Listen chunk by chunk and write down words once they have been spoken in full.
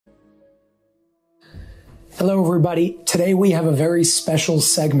Hello, everybody. Today we have a very special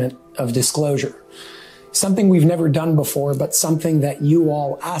segment of disclosure. Something we've never done before, but something that you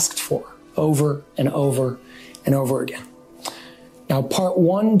all asked for over and over and over again. Now, part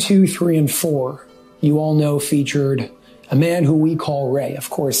 1, 2, 3, and 4, you all know featured a man who we call Ray.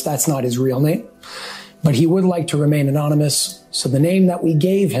 Of course, that's not his real name, but he would like to remain anonymous, so the name that we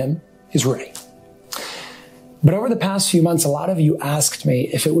gave him is Ray. But over the past few months, a lot of you asked me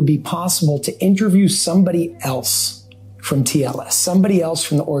if it would be possible to interview somebody else from TLS, somebody else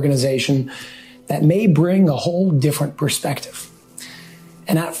from the organization that may bring a whole different perspective.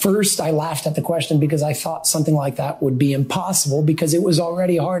 And at first, I laughed at the question because I thought something like that would be impossible because it was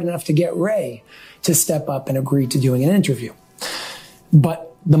already hard enough to get Ray to step up and agree to doing an interview.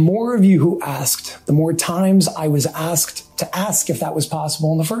 But the more of you who asked, the more times I was asked to ask if that was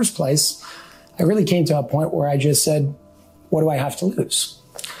possible in the first place, I really came to a point where I just said, what do I have to lose?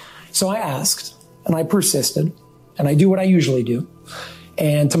 So I asked, and I persisted, and I do what I usually do.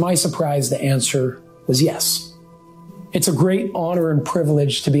 And to my surprise, the answer was yes. It's a great honor and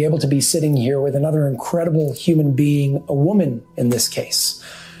privilege to be able to be sitting here with another incredible human being, a woman in this case,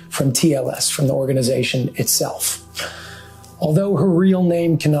 from TLS, from the organization itself. Although her real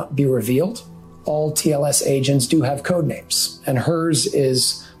name cannot be revealed, all TLS agents do have code names, and hers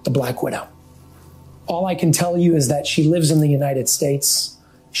is the Black Widow. All I can tell you is that she lives in the United States.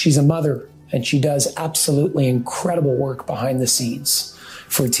 She's a mother, and she does absolutely incredible work behind the scenes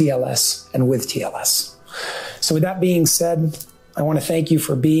for TLS and with TLS. So with that being said, I want to thank you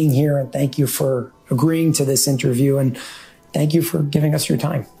for being here and thank you for agreeing to this interview and thank you for giving us your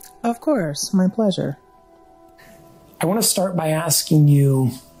time. Of course, my pleasure. I want to start by asking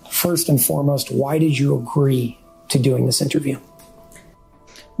you, first and foremost, why did you agree to doing this interview?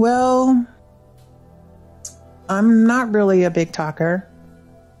 Well, I'm not really a big talker.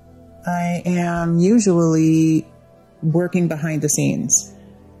 I am usually working behind the scenes.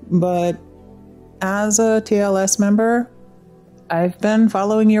 But as a TLS member, I've been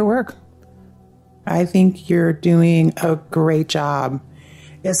following your work. I think you're doing a great job,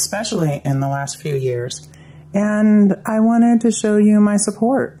 especially in the last few years. And I wanted to show you my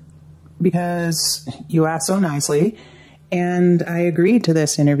support because you asked so nicely, and I agreed to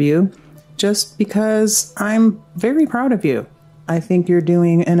this interview just because I'm very proud of you. I think you're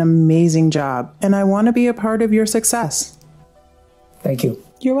doing an amazing job, and I want to be a part of your success. Thank you.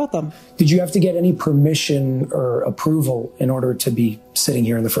 You're welcome. Did you have to get any permission or approval in order to be sitting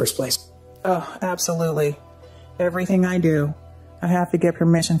here in the first place? Oh, absolutely. Everything I do, I have to get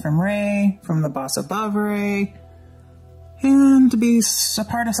permission from Ray, from the boss above Ray. And to be a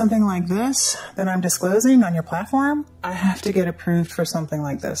part of something like this that I'm disclosing on your platform, I have to get approved for something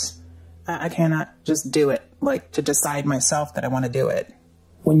like this. I cannot just do it, like to decide myself that I want to do it.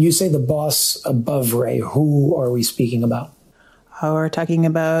 When you say the boss above Ray, who are we speaking about? We're talking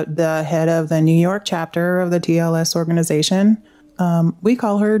about the head of the New York chapter of the TLS organization. We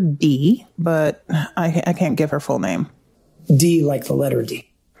call her D, but I can't give her full name. D like the letter D.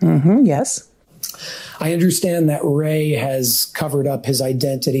 Mm-hmm, yes. I understand that Ray has covered up his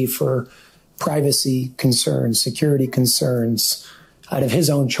identity for privacy concerns, security concerns, out of his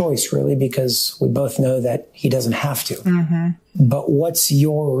own choice, really, because we both know that he doesn't have to. Mm-hmm. But what's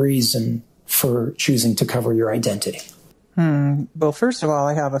your reason for choosing to cover your identity? Well, first of all,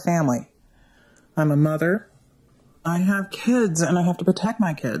 I have a family. I'm a mother. I have kids, and I have to protect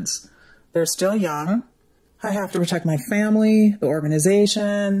my kids. They're still young. I have to protect my family, the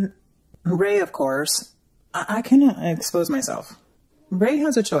organization. Ray, of course. I cannot expose myself. Ray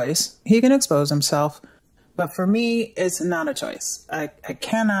has a choice. He can expose himself. But for me, it's not a choice. I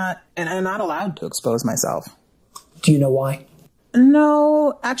cannot, and I'm not allowed to expose myself. Do you know why?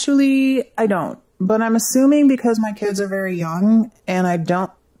 No, actually, I don't. But I'm assuming because my kids are very young, and I don't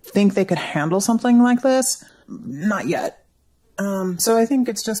think they could handle something like this. Not yet. So I think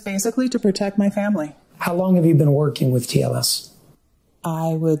it's just basically to protect my family. How long have you been working with TLS?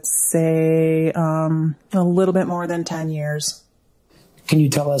 I would say a little bit more than 10 years. Can you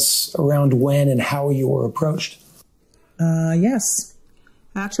tell us around when and how you were approached? Yes.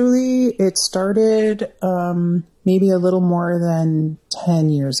 Actually, it started maybe a little more than 10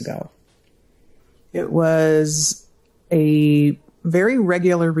 years ago. It was a very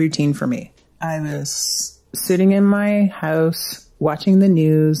regular routine for me. I was sitting in my house watching the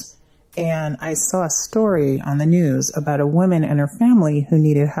news, and I saw a story on the news about a woman and her family who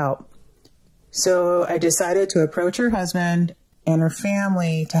needed help. So I decided to approach her husband and her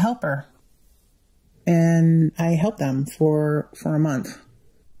family to help her. And I helped them for a month.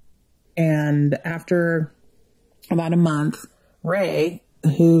 And after about a month, Ray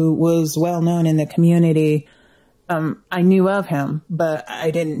who was well known in the community. I knew of him, but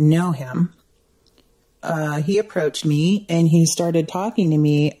I didn't know him. He approached me and he started talking to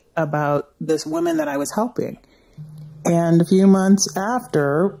me about this woman that I was helping. And a few months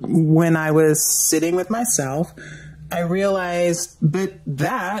after, when I was sitting with myself, I realized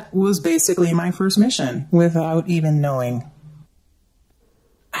that was basically my first mission without even knowing.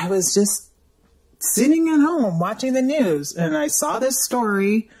 I was just sitting at home watching the news and I saw this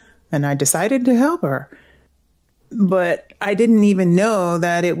story and I decided to help her. But I didn't even know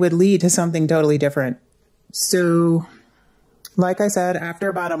that it would lead to something totally different. So, like I said, after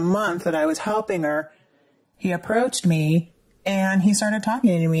about a month that I was helping her, he approached me and he started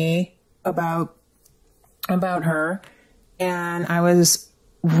talking to me about her. And I was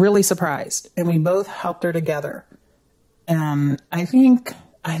really surprised. And we both helped her together. And I think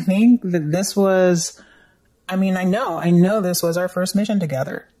that this was, I know this was our first mission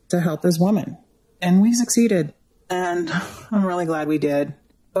together, to help this woman. And we succeeded. And I'm really glad we did.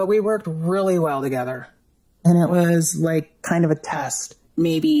 But we worked really well together. And it was like kind of a test,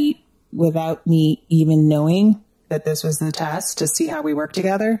 maybe without me even knowing that this was the test to see how we work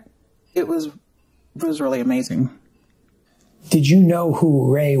together. It was really amazing. Did you know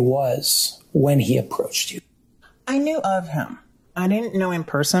who Ray was when he approached you? I knew of him. I didn't know him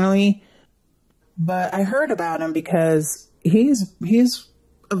personally, but I heard about him because he's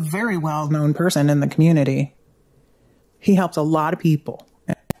a very well-known person in the community. He helps a lot of people.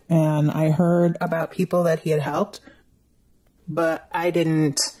 And I heard about people that he had helped, but I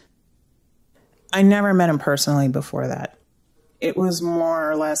never met him personally before that. It was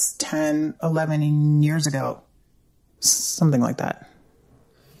more or less 10, 11 years ago, something like that.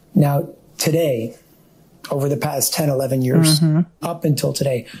 Now, today, over the past 10, 11 years, up until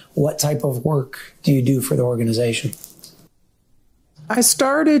today, what type of work do you do for the organization? I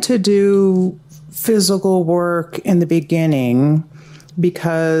started to do physical work in the beginning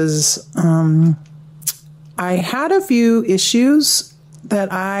because I had a few issues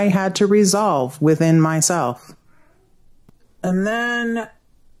that I had to resolve within myself. And then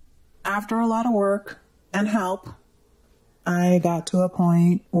after a lot of work and help, I got to a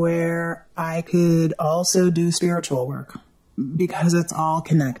point where I could also do spiritual work because it's all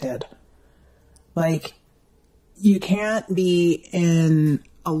connected. Like, you can't be in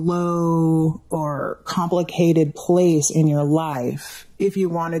a low or complicated place in your life if you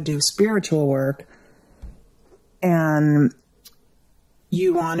want to do spiritual work and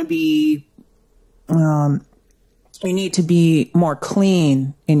you want to be, you need to be more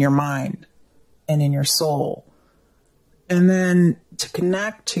clean in your mind and in your soul. And then to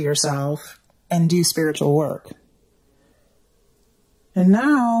connect to yourself and do spiritual work. And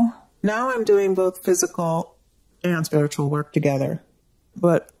now I'm doing both physical and spiritual work together.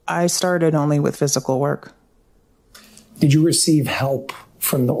 But I started only with physical work. Did you receive help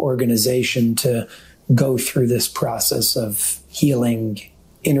from the organization to go through this process of healing,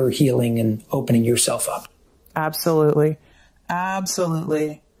 inner healing, and opening yourself up? Absolutely.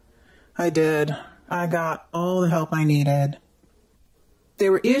 Absolutely. I did. I got all the help I needed.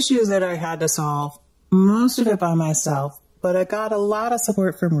 There were issues that I had to solve, most of it by myself, but I got a lot of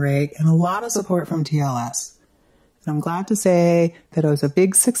support from Ray and a lot of support from TLS. And I'm glad to say that it was a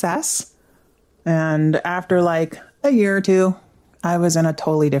big success. And after like a year or two, I was in a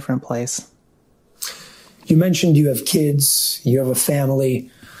totally different place. You mentioned you have kids, you have a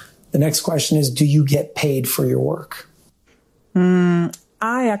family. The next question is, do you get paid for your work? I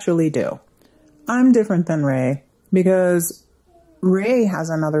actually do. I'm different than Ray because Ray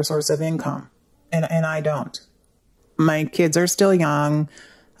has another source of income and I don't. My kids are still young.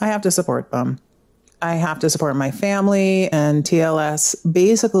 I have to support them. I have to support my family and TLS.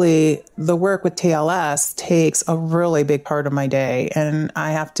 Basically, the work with TLS takes a really big part of my day, and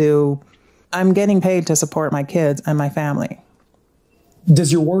I'm getting paid to support my kids and my family.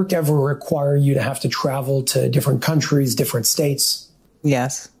 Does your work ever require you to have to travel to different countries, different states?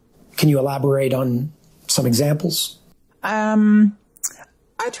 Yes. Can you elaborate on some examples? I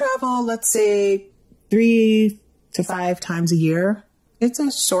travel, let's say, 3 to 5 times a year. It's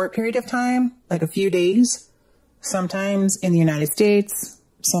a short period of time, like a few days, sometimes in the United States,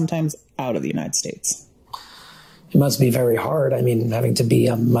 sometimes out of the United States. It must be very hard. I mean, having to be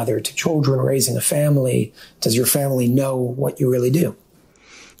a mother to children, raising a family. Does your family know what you really do?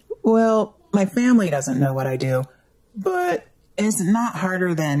 Well, my family doesn't know what I do, but it's not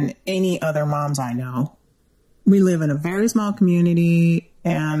harder than any other moms I know. We live in a very small community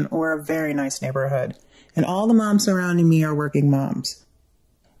and we're a very nice neighborhood. And all the moms surrounding me are working moms.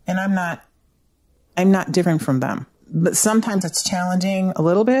 And I'm not different from them. But sometimes it's challenging a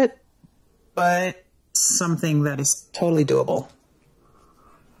little bit, but something that is totally doable.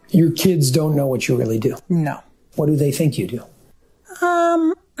 Your kids don't know what you really do. No. What do they think you do?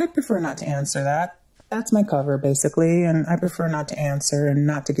 I prefer not to answer that. That's my cover, basically, and I prefer not to answer and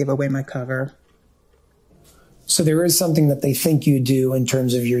not to give away my cover. So there is something that they think you do in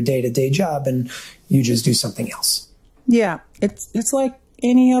terms of your day-to-day job, and you just do something else. Yeah, it's like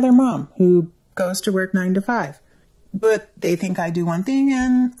any other mom who goes to work 9 to 5. But they think I do one thing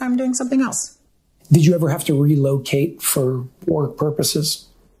and I'm doing something else. Did you ever have to relocate for work purposes?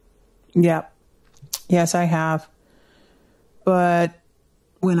 Yeah. Yes, I have. But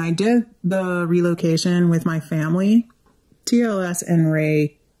when I did the relocation with my family, TLS and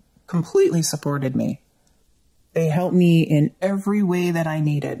Ray completely supported me. They helped me in every way that I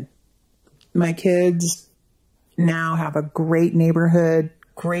needed. My kids now have a great neighborhood,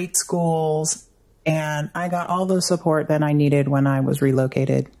 great schools, and I got all the support that I needed when I was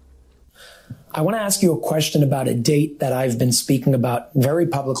relocated. I want to ask you a question about a date that I've been speaking about very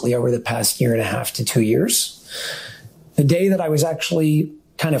publicly over the past 1.5 to 2 years. The day that I was actually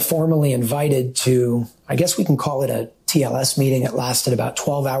kind of formally invited to, I guess we can call it a TLS meeting. It lasted about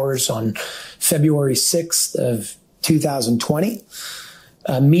 12 hours on February 6th of 2020.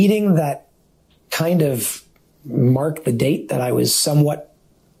 A meeting that kind of marked the date that I was somewhat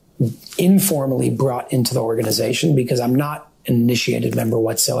informally brought into the organization, because I'm not an initiated member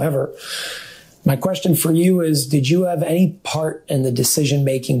whatsoever. My question for you is, did you have any part in the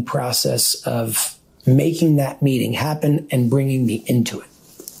decision-making process of making that meeting happen and bringing me into it?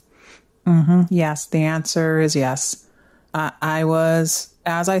 Yes, the answer is yes. I was,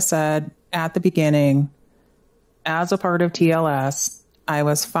 as I said at the beginning, as a part of TLS, I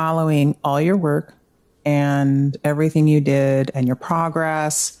was following all your work and everything you did and your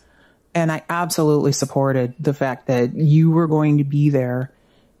progress. And I absolutely supported the fact that you were going to be there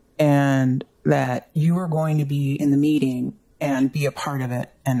and that you were going to be in the meeting and be a part of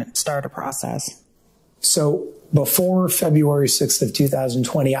it and start a process. So before February 6th of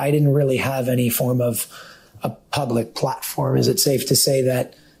 2020, I didn't really have any form of a public platform. Is it safe to say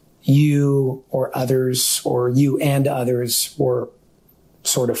that you or others, or you and others, were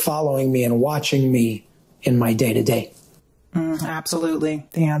sort of following me and watching me in my day-to-day? Absolutely.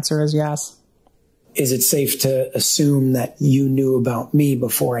 The answer is yes. Is it safe to assume that you knew about me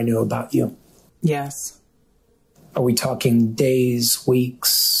before I knew about you? Yes. Are we talking days,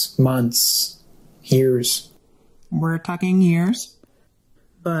 weeks, months, years? We're talking years,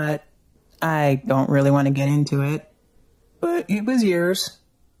 but I don't really want to get into it. But it was years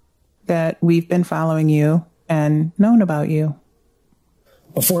that we've been following you and known about you.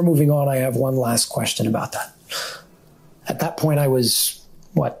 Before moving on, I have one last question about that. At that point, I was,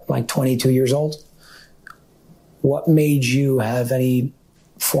 like 22 years old? What made you have any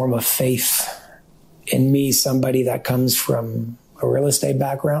form of faith in me, somebody that comes from a real estate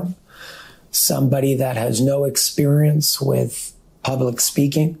background, somebody that has no experience with public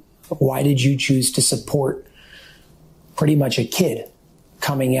speaking? Why did you choose to support pretty much a kid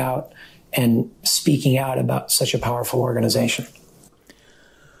coming out and speaking out about such a powerful organization?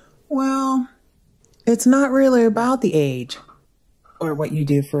 Well, it's not really about the age or what you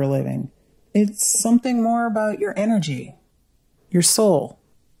do for a living. It's something more about your energy, your soul.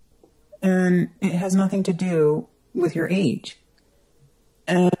 And it has nothing to do with your age.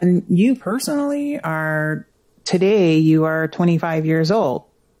 And you personally today you are 25 years old.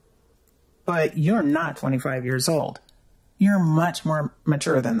 But you're not 25 years old. You're much more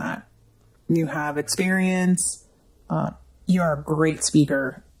mature than that. You have experience. You're a great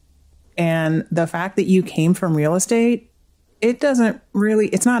speaker. And the fact that you came from real estate,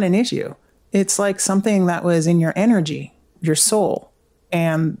 it's not an issue. It's like something that was in your energy, your soul,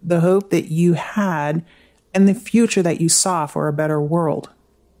 and the hope that you had and the future that you saw for a better world.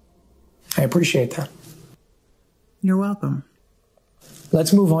 I appreciate that. You're welcome.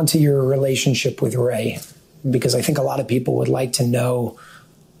 Let's move on to your relationship with Ray, because I think a lot of people would like to know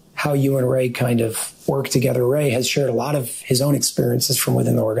how you and Ray kind of work together. Ray has shared a lot of his own experiences from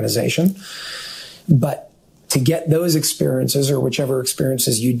within the organization, but to get those experiences, or whichever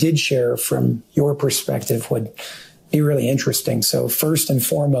experiences you did share from your perspective, would be really interesting. So first and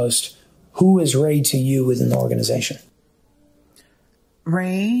foremost, who is Ray to you within the organization?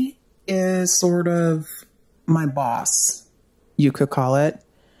 Ray is sort of my boss, you could call it.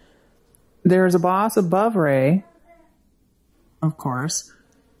 There's a boss above Ray, of course,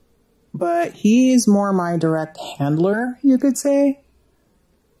 but he's more my direct handler, you could say.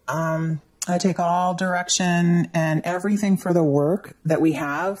 I take all direction and everything for the work that we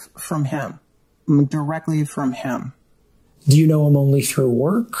have from him, directly from him. Do you know him only through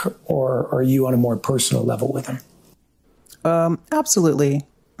work, or are you on a more personal level with him? Absolutely.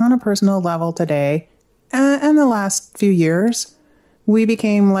 On a personal level today, and the last few years, we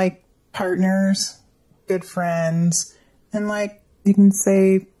became like partners, good friends, and like you can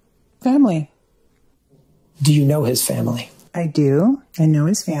say family. Do you know his family? I do. I know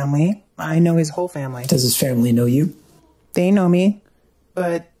his family. I know his whole family. Does his family know you? They know me,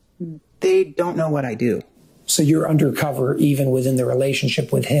 but they don't know what I do. So you're undercover even within the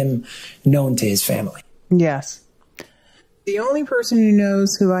relationship with him, known to his family? Yes. The only person who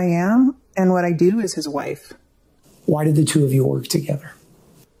knows who I am and what I do is his wife. Why did the two of you work together?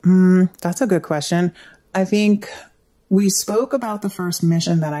 That's a good question. I think we spoke about the first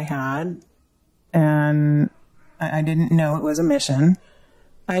mission that I had, and I didn't know it was a mission.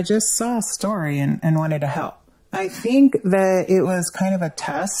 I just saw a story and wanted to help. I think that it was kind of a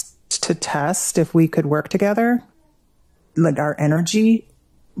test to test if we could work together. Like our energy,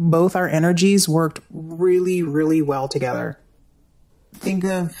 both our energies worked really, really well together. Think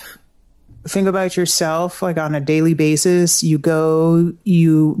about yourself like on a daily basis. You go,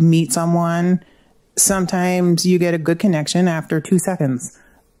 you meet someone. Sometimes you get a good connection after 2 seconds,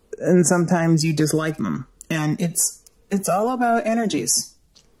 and sometimes you dislike them. And it's all about energies.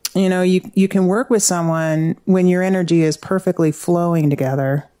 You know, you can work with someone when your energy is perfectly flowing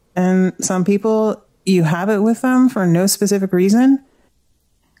together. And some people, you have it with them for no specific reason.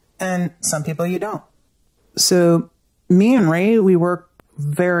 And some people you don't. So me and Ray, we work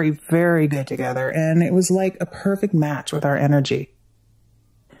very, very good together. And it was like a perfect match with our energy.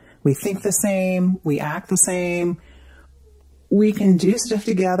 We think the same. We act the same. We can do stuff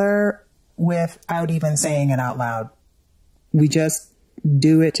together without even saying it out loud. We just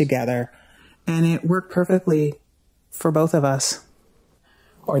do it together. And it worked perfectly for both of us.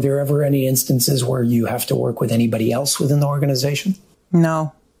 Are there ever any instances where you have to work with anybody else within the organization?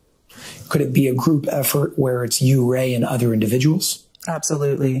 No. Could it be a group effort where it's you, Ray, and other individuals?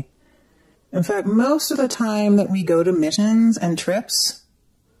 Absolutely. In fact, most of the time that we go to missions and trips,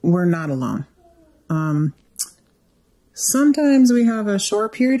 we're not alone. Sometimes we have a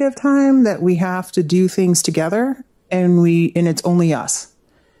short period of time that we have to do things together, and it's only us.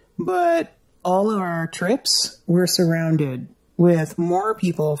 But all of our trips, we're surrounded with more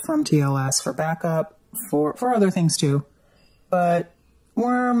people from TLS for backup, for other things too. But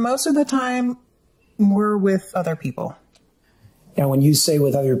most of the time, we're with other people. Now, when you say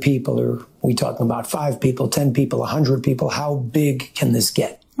with other people, are we talking about 5 people, 10 people, 100 people? How big can this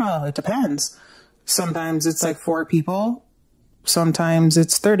get? Well, it depends. Sometimes it's like 4 people. Sometimes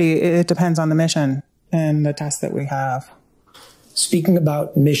it's 30. It depends on the mission and the task that we have. Speaking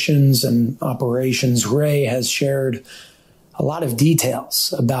about missions and operations, Ray has shared a lot of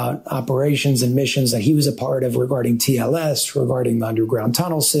details about operations and missions that he was a part of regarding TLS, regarding the underground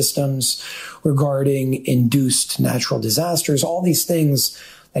tunnel systems, regarding induced natural disasters, all these things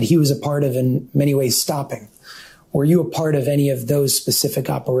that he was a part of in many ways stopping. Were you a part of any of those specific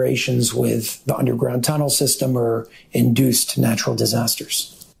operations with the underground tunnel system or induced natural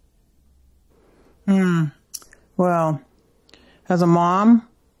disasters? Well, as a mom,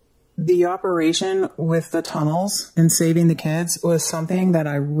 the operation with the tunnels and saving the kids was something that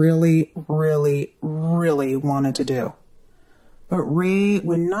I really, really, really wanted to do. But Ray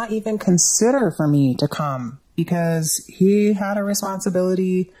would not even consider for me to come because he had a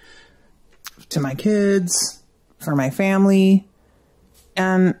responsibility to my kids, for my family.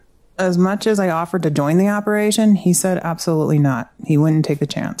 And as much as I offered to join the operation, he said absolutely not. He wouldn't take the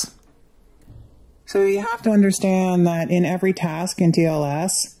chance. So you have to understand that in every task in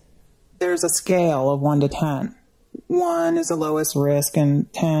TLS, there's a scale of 1 to 10. 1 is the lowest risk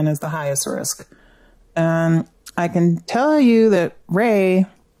and 10 is the highest risk. And I can tell you that Ray,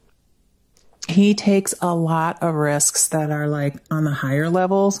 he takes a lot of risks that are like on the higher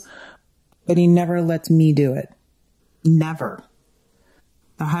levels, but he never lets me do it. Never.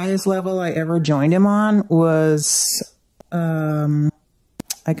 The highest level I ever joined him on was,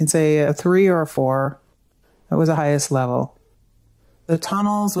 I can say a 3 or a 4. That was the highest level. The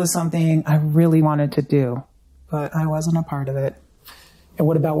tunnels was something I really wanted to do, but I wasn't a part of it. And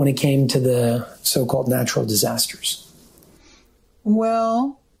what about when it came to the so-called natural disasters?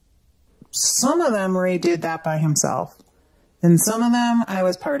 Well, some of them Ray did that by himself, and some of them I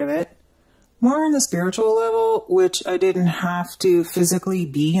was part of it. More on the spiritual level, which I didn't have to physically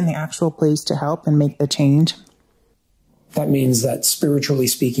be in the actual place to help and make the change. That means that spiritually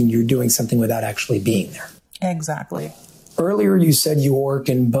speaking, you're doing something without actually being there. Exactly. Earlier, you said you work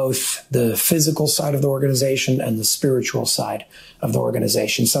in both the physical side of the organization and the spiritual side of the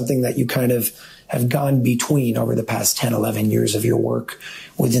organization, something that you kind of have gone between over the past 10, 11 years of your work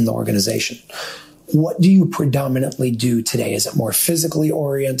within the organization. What do you predominantly do today? Is it more physically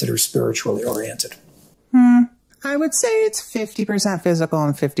oriented or spiritually oriented? I would say it's 50% physical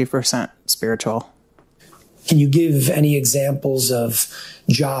and 50% spiritual. Can you give any examples of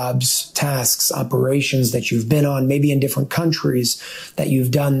jobs, tasks, operations that you've been on, maybe in different countries that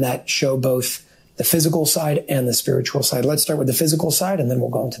you've done that show both the physical side and the spiritual side? Let's start with the physical side and then we'll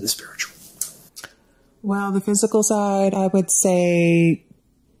go into the spiritual. Well, the physical side, I would say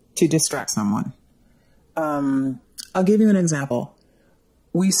to distract someone. I'll give you an example.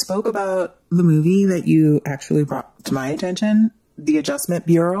 We spoke about the movie that you actually brought to my attention, The Adjustment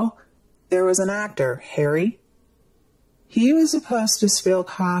Bureau. There was an actor, Harry. He was supposed to spill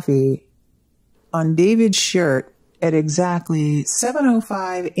coffee on David's shirt at exactly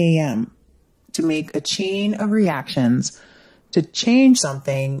 7:05 a.m. to make a chain of reactions to change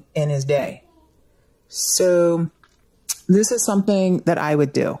something in his day. So this is something that I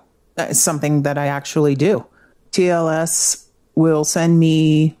would do. It's something that I actually do. TLS will send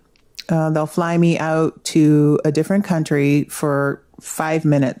me, they'll fly me out to a different country for 5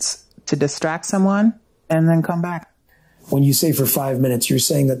 minutes to distract someone and then come back. When you say for 5 minutes, you're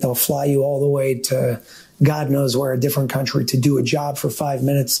saying that they'll fly you all the way to God knows where, a different country, to do a job for 5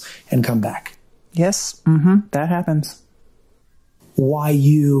 minutes and come back. Yes, that happens. Why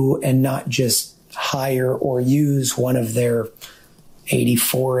you and not just hire or use one of their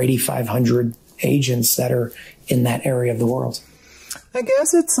 8,500 agents that are in that area of the world? I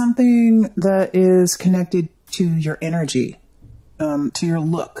guess it's something that is connected to your energy, to your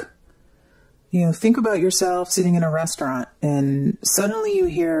look. You know, think about yourself sitting in a restaurant and suddenly you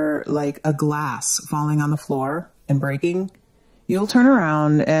hear like a glass falling on the floor and breaking. You'll turn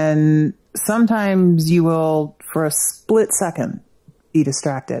around and sometimes you will, for a split second, be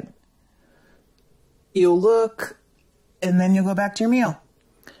distracted. You'll look and then you'll go back to your meal.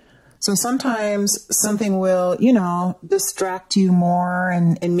 So sometimes something will, you know, distract you more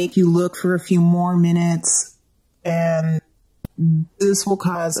and make you look for a few more minutes. And this will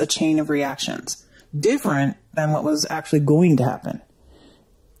cause a chain of reactions different than what was actually going to happen.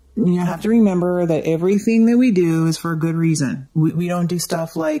 You have to remember that everything that we do is for a good reason. We don't do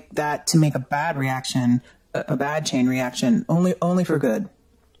stuff like that to make a bad reaction, a bad chain reaction, only for good.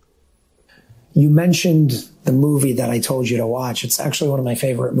 You mentioned the movie that I told you to watch. It's actually one of my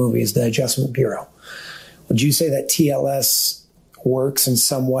favorite movies, The Adjustment Bureau. Would you say that TLS works in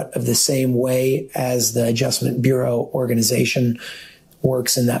somewhat of the same way as the Adjustment Bureau organization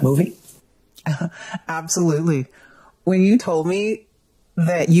works in that movie? Absolutely. When you told me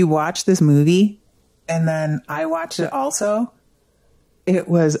that you watched this movie and then I watched it also, it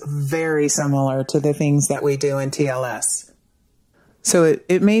was very similar to the things that we do in TLS. So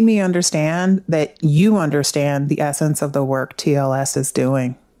it made me understand that you understand the essence of the work TLS is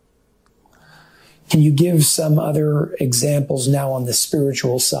doing. Can you give some other examples now on the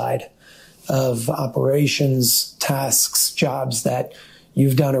spiritual side of operations, tasks, jobs that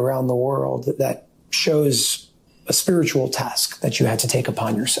you've done around the world that shows a spiritual task that you had to take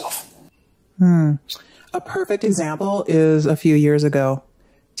upon yourself? A perfect example is a few years ago.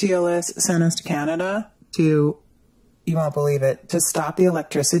 TLS sent us to Canada to, you won't believe it, to stop the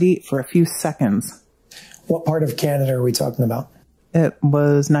electricity for a few seconds. What part of Canada are we talking about? It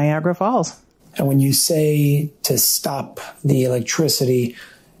was Niagara Falls. And when you say to stop the electricity,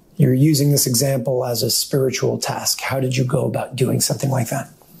 you're using this example as a spiritual task. How did you go about doing something like that?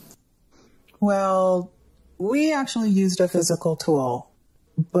 Well, we actually used a physical tool,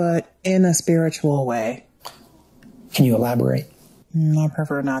 but in a spiritual way. Can you elaborate? I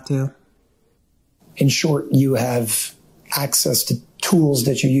prefer not to. In short, you have access to tools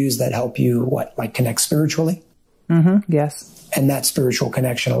that you use that help you, like connect spiritually? Yes. And that spiritual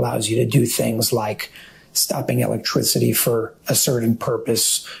connection allows you to do things like stopping electricity for a certain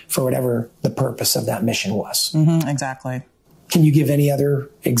purpose, for whatever the purpose of that mission was. Exactly. Can you give any other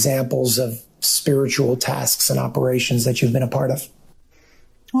examples of spiritual tasks and operations that you've been a part of?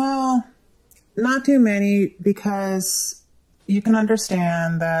 Well, not too many, because you can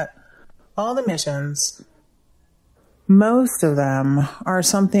understand that all the missions, most of them are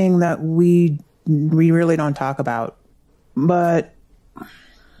something that we really don't talk about. But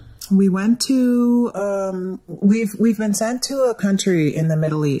we went to, we've been sent to a country in the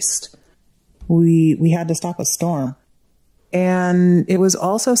Middle East. We had to stop a storm. And it was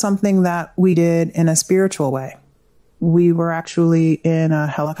also something that we did in a spiritual way. We were actually in a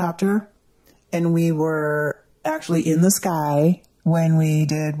helicopter and we were actually in the sky when we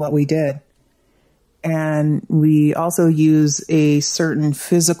did what we did. And we also use a certain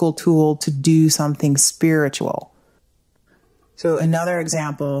physical tool to do something spiritual. So another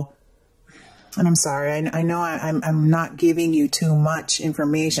example, and I'm sorry, I know I'm not giving you too much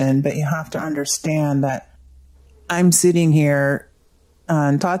information, but you have to understand that I'm sitting here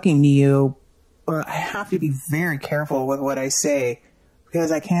talking to you, but I have to be very careful with what I say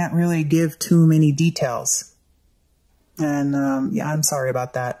because I can't really give too many details. And yeah, I'm sorry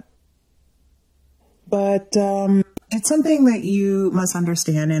about that. But it's something that you must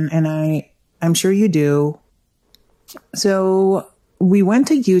understand, and I'm sure you do. So we went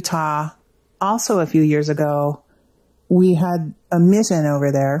to Utah also a few years ago. We had a mission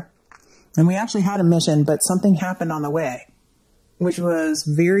over there, and we actually had a mission, but something happened on the way, which was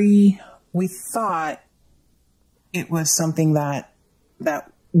we thought it was something that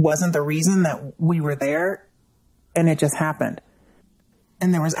wasn't the reason that we were there, and it just happened.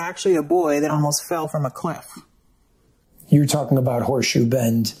 And there was actually a boy that almost fell from a cliff. You're talking about Horseshoe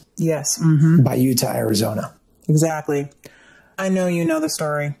Bend. Yes. Mm-hmm. By Utah, Arizona. Exactly. I know you know the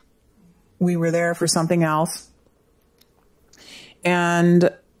story. We were there for something else.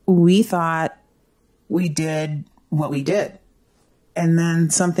 And we thought we did what we did. And then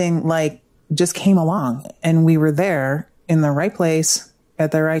something like just came along and we were there in the right place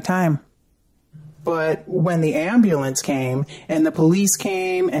at the right time. But when the ambulance came and the police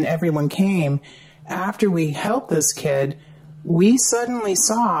came and everyone came, after we helped this kid, we suddenly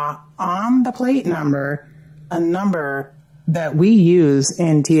saw on the plate number a number that we use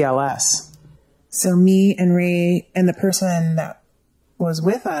in TLS. So me and Ray and the person that was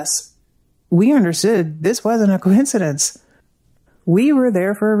with us, we understood this wasn't a coincidence. We were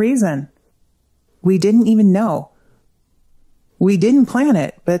there for a reason. We didn't even know. We didn't plan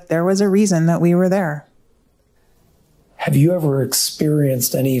it, but there was a reason that we were there. Have you ever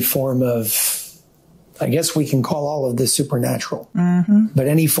experienced any form of, I guess we can call all of this supernatural, but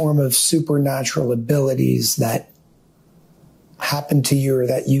any form of supernatural abilities that happened to you or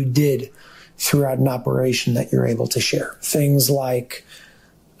that you did throughout an operation that you're able to share? Things like,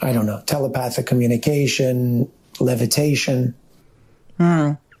 I don't know, telepathic communication, levitation.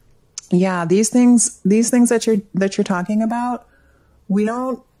 Yeah, these things that you're talking about, we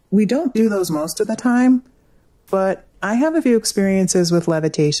don't do those most of the time, but I have a few experiences with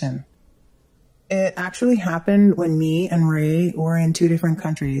levitation. It actually happened when me and Ray were in 2 different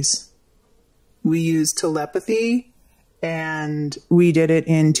countries. We used telepathy and we did it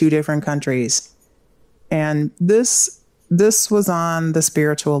in 2 different countries. And this was on the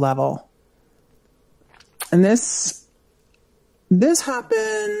spiritual level. And this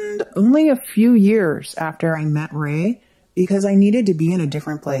happened only a few years after I met Ray because I needed to be in a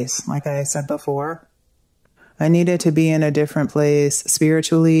different place. Like I said before, I needed to be in a different place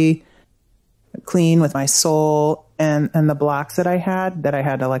spiritually, clean with my soul and the blocks that I had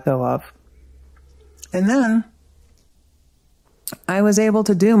to let go of. And then I was able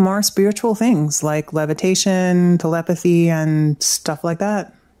to do more spiritual things like levitation, telepathy, and stuff like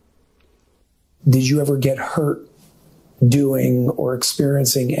that. Did you ever get hurt doing or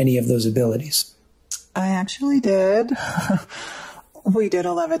experiencing any of those abilities? I actually did. We did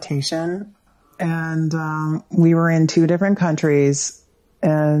a levitation, and we were in 2 different countries,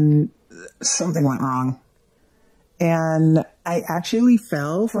 and something went wrong. And I actually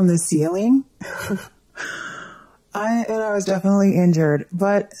fell from the ceiling. I was definitely injured,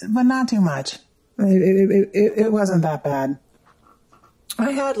 but not too much. It wasn't that bad.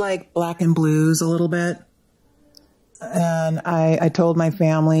 I had like black and blues a little bit. And I told my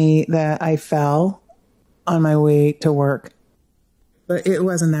family that I fell on my way to work, but it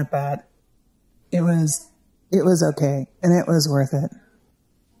wasn't that bad. It was okay. And it was worth it.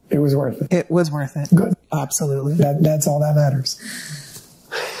 It was worth it. It was worth it. Good. Absolutely. That's all that matters.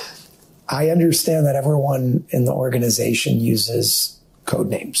 I understand that everyone in the organization uses code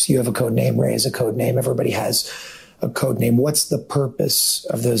names. You have a code name, Ray has a code name, everybody has a code name. What's the purpose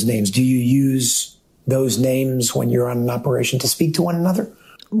of those names? Do you use those names when you're on an operation to speak to one another?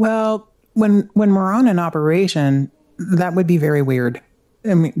 Well, when we're on an operation, that would be very weird.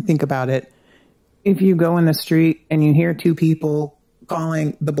 I mean, think about it. If you go in the street and you hear 2 people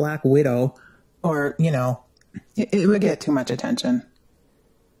calling the Black Widow, or, it would get too much attention.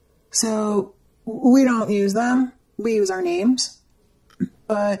 So we don't use them. We use our names.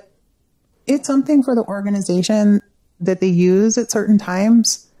 But it's something for the organization that they use at certain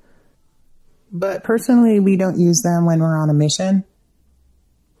times. But personally, we don't use them when we're on a mission.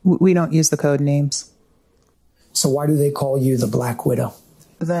 We don't use the code names. So why do they call you the Black Widow?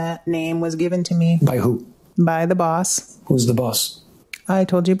 That name was given to me. By who? By the boss. Who's the boss? I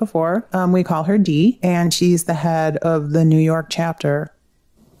told you before, we call her Dee, and she's the head of the New York chapter.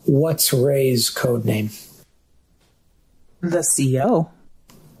 What's Ray's code name? The CEO.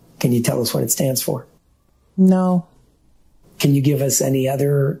 Can you tell us what it stands for? No. Can you give us any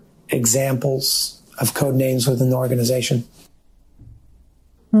other examples of code names within the organization?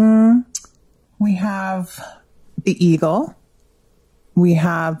 We have the Eagle. We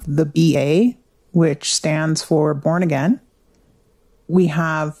have the BA, which stands for Born Again. We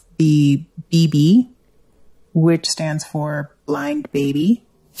have the BB, which stands for Blind Baby.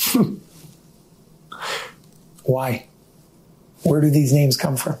 Why? Where do these names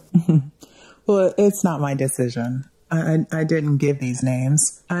come from? Well, it's not my decision. I didn't give these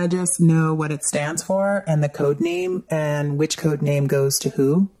names. I just know what it stands for and the code name and which code name goes to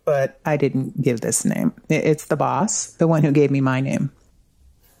who, but I didn't give this name. It's the boss, the one who gave me my name.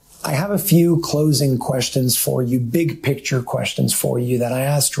 I have a few closing questions for you, big picture questions for you that I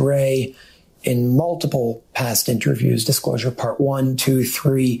asked Ray in multiple past interviews, Disclosure Part 1, 2,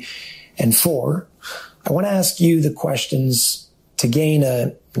 3, and 4. I want to ask you the questions to gain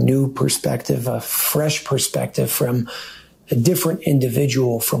a new perspective, a fresh perspective from a different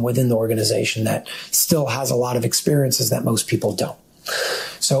individual from within the organization that still has a lot of experiences that most people don't.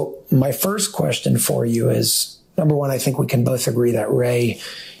 So my first question for you is, number one, I think we can both agree that Ray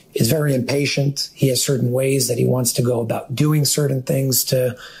is very impatient. He has certain ways that he wants to go about doing certain things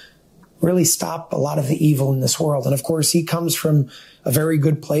to really stop a lot of the evil in this world. And of course, he comes from a very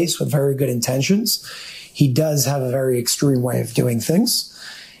good place with very good intentions. He does have a very extreme way of doing things.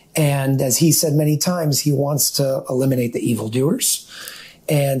 And as he said many times, he wants to eliminate the evildoers.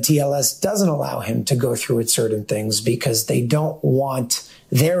 And TLS doesn't allow him to go through with certain things because they don't want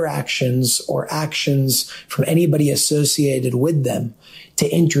their actions or actions from anybody associated with them to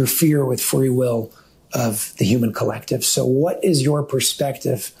interfere with free will of the human collective. So what is your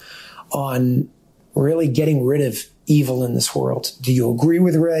perspective on really getting rid of evil in this world? Do you agree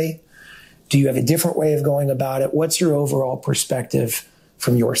with Ray? Do you have a different way of going about it? What's your overall perspective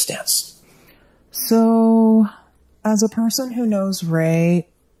from your stance? So, as a person who knows Ray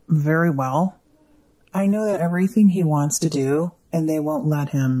very well, I know that everything he wants to do, and they won't let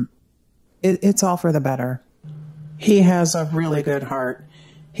him, it's all for the better. He has a really good heart.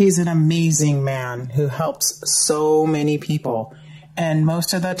 He's an amazing man who helps so many people. And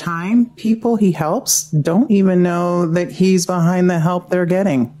most of the time, people he helps don't even know that he's behind the help they're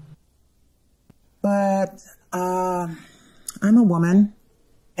getting. But I'm a woman,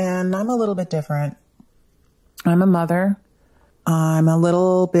 and I'm a little bit different. I'm a mother. I'm a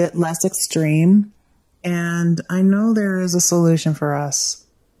little bit less extreme. And I know there is a solution for us,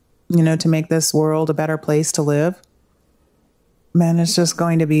 to make this world a better place to live. Man, it's just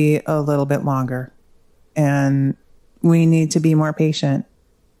going to be a little bit longer. And we need to be more patient.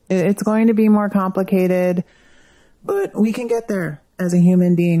 It's going to be more complicated, but we can get there as a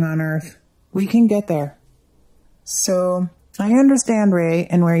human being on Earth. We can get there. So I understand Ray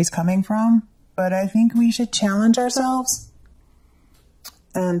and where he's coming from, but I think we should challenge ourselves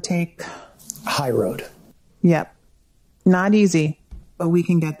and take high road. Yep. Not easy, but we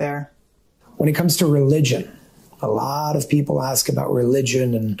can get there. When it comes to religion, a lot of people ask about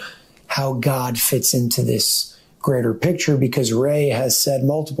religion and how God fits into this greater picture, because Ray has said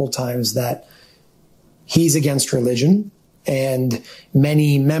multiple times that he's against religion, and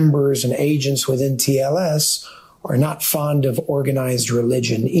many members and agents within TLS are not fond of organized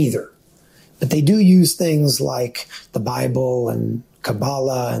religion either. But they do use things like the Bible and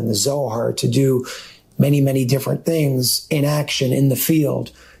Kabbalah and the Zohar to do many, many different things in action in the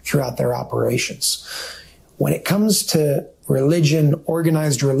field throughout their operations. When it comes to religion,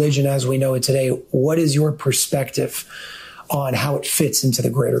 organized religion as we know it today, what is your perspective on how it fits into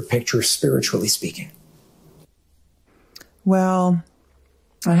the greater picture, spiritually speaking? Well,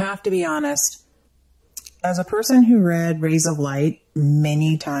 I have to be honest. As a person who read Rays of Light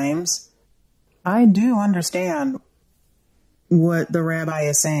many times, I do understand what the rabbi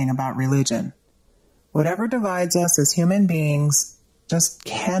is saying about religion. Whatever divides us as human beings just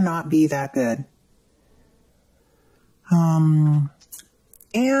cannot be that good. And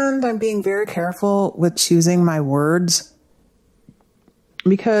I'm being very careful with choosing my words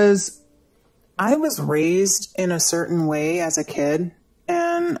because I was raised in a certain way as a kid,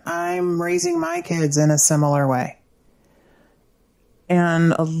 and I'm raising my kids in a similar way.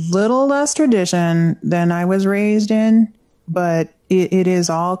 And a little less tradition than I was raised in, but it is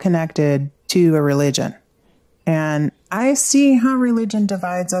all connected to a religion. And I see how religion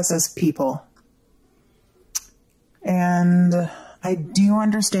divides us as people. And I do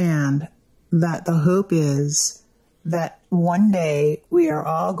understand that the hope is that one day we are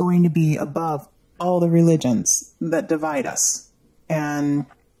all going to be above all the religions that divide us. And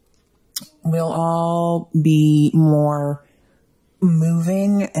we'll all be more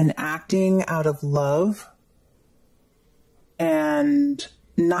moving and acting out of love and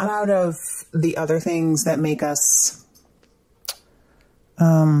not out of the other things that make us,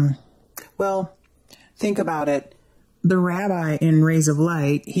 well, think about it. The rabbi in Rays of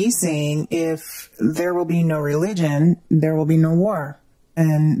Light, he's saying if there will be no religion, there will be no war,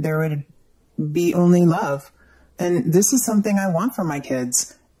 and there would be only love. And this is something I want for my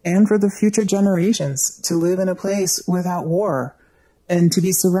kids and for the future generations, to live in a place without war and to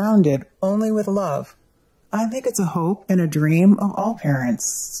be surrounded only with love. I think it's a hope and a dream of all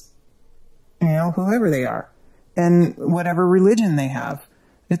parents, you know, whoever they are and whatever religion they have.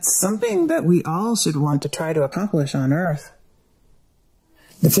 It's something that we all should want to try to accomplish on Earth.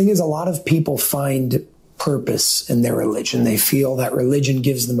 The thing is, a lot of people find purpose in their religion. They feel that religion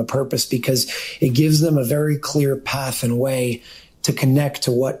gives them a purpose because it gives them a very clear path and way to connect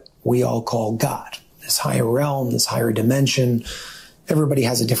to what we all call God, this higher realm, this higher dimension. Everybody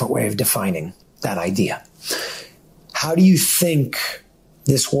has a different way of defining that idea. How do you think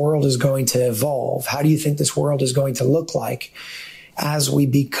this world is going to evolve? How do you think this world is going to look like as we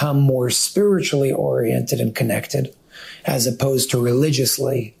become more spiritually oriented and connected, as opposed to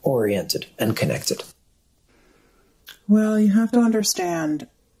religiously oriented and connected? Well, you have to understand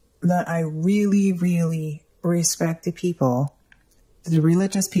that I really, really respect the people, the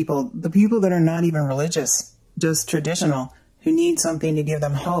religious people, the people that are not even religious, just traditional, who need something to give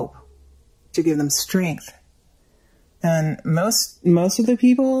them hope, to give them strength. And most of the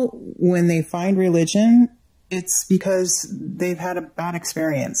people, when they find religion, it's because they've had a bad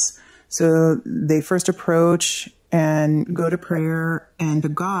experience. So they first approach and go to prayer and to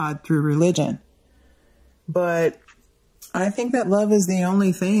God through religion. But I think that love is the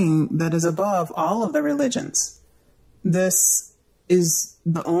only thing that is above all of the religions. This is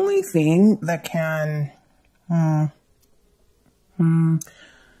the only thing that can...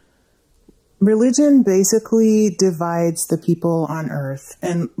 Religion basically divides the people on Earth,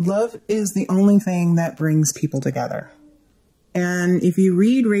 and love is the only thing that brings people together. And if you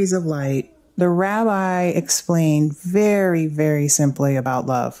read Rays of Light, the rabbi explained very, very simply about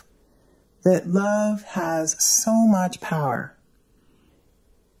love, that love has so much power.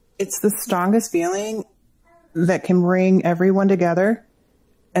 It's the strongest feeling that can bring everyone together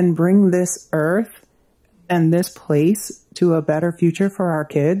and bring this Earth and this place to a better future for our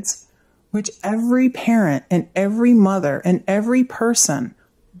kids, which every parent and every mother and every person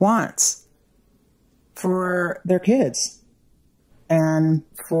wants for their kids and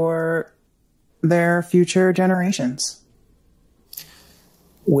for their future generations.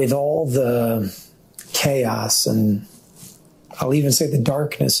 With all the chaos and I'll even say the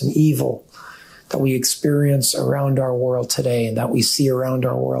darkness and evil that we experience around our world today and that we see around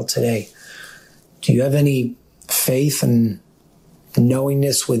our world today, do you have any faith and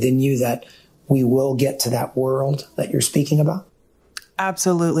knowingness within you that we will get to that world that you're speaking about?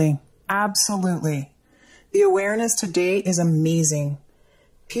 Absolutely. Absolutely. The awareness today is amazing.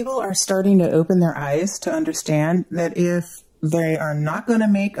 People are starting to open their eyes to understand that if they are not going to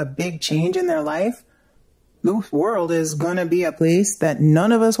make a big change in their life, the world is going to be a place that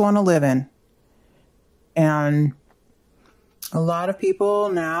none of us want to live in. And a lot of people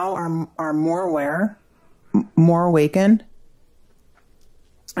now are more aware, more awakened.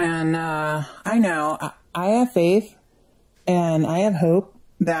 And I know I have faith and I have hope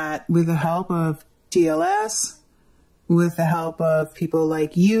that with the help of TLS, with the help of people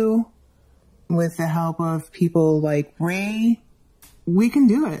like you, with the help of people like Ray, we can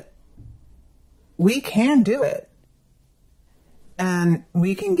do it. We can do it. And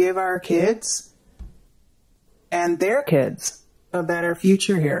we can give our kids and their kids a better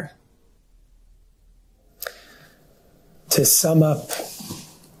future here. To sum up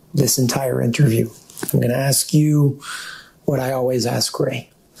this entire interview, I'm going to ask you what I always ask Ray.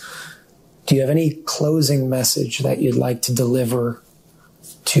 Do you have any closing message that you'd like to deliver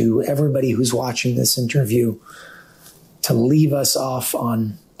to everybody who's watching this interview to leave us off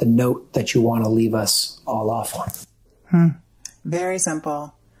on the note that you want to leave us all off on? Very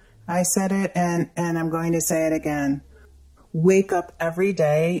simple. I said it and I'm going to say it again. Wake up every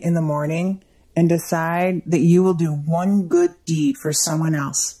day in the morning and decide that you will do one good deed for someone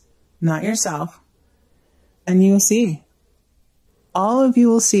else, not yourself. And you'll see, all of you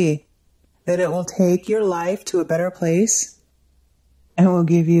will see that it will take your life to a better place and will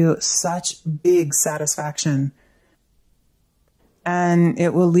give you such big satisfaction. and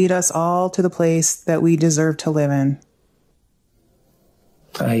it will lead us all to the place that we deserve to live in.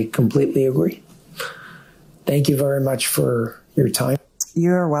 I completely agree. Thank you very much for your time.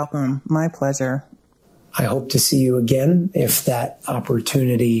 You're welcome. My pleasure. I hope to see you again if that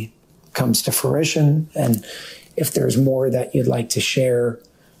opportunity comes to fruition, and if there's more that you'd like to share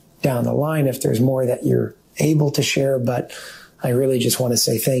down the line, if there's more that you're able to share. But I really just want to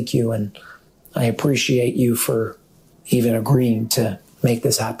say thank you, and I appreciate you for even agreeing to make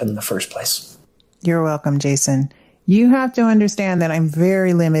this happen in the first place. You're welcome, Jason. You have to understand that I'm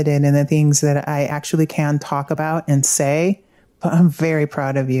very limited in the things that I actually can talk about and say, but I'm very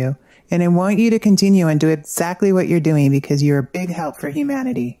proud of you. And I want you to continue and do exactly what you're doing because you're a big help for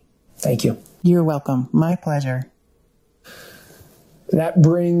humanity. Thank you. You're welcome. My pleasure. That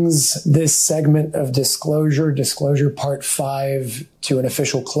brings this segment of Disclosure Part 5, to an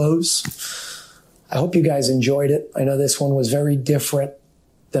official close. I hope you guys enjoyed it. I know this one was very different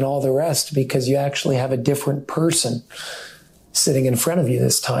than all the rest because you actually have a different person sitting in front of you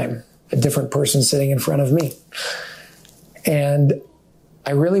this time, a different person sitting in front of me. And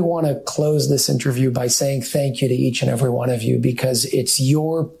I really want to close this interview by saying thank you to each and every one of you, because it's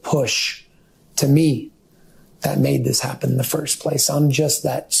your push to me that made this happen in the first place. I'm just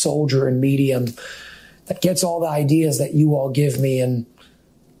that soldier and medium that gets all the ideas that you all give me, and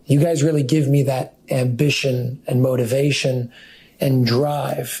you guys really give me that ambition and motivation and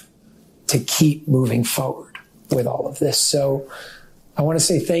drive to keep moving forward with all of this. So I want to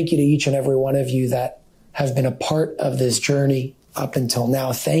say thank you to each and every one of you that have been a part of this journey up until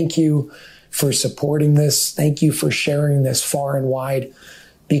now. Thank you for supporting this. Thank you for sharing this far and wide,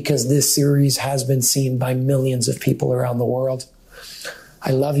 because this series has been seen by millions of people around the world.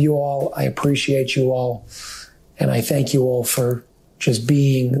 I love you all. I appreciate you all. And I thank you all for just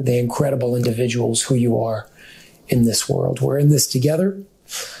being the incredible individuals who you are in this world. We're in this together.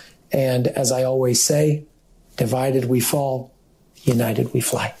 And as I always say, divided we fall, united we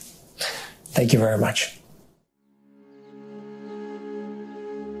fly. Thank you very much.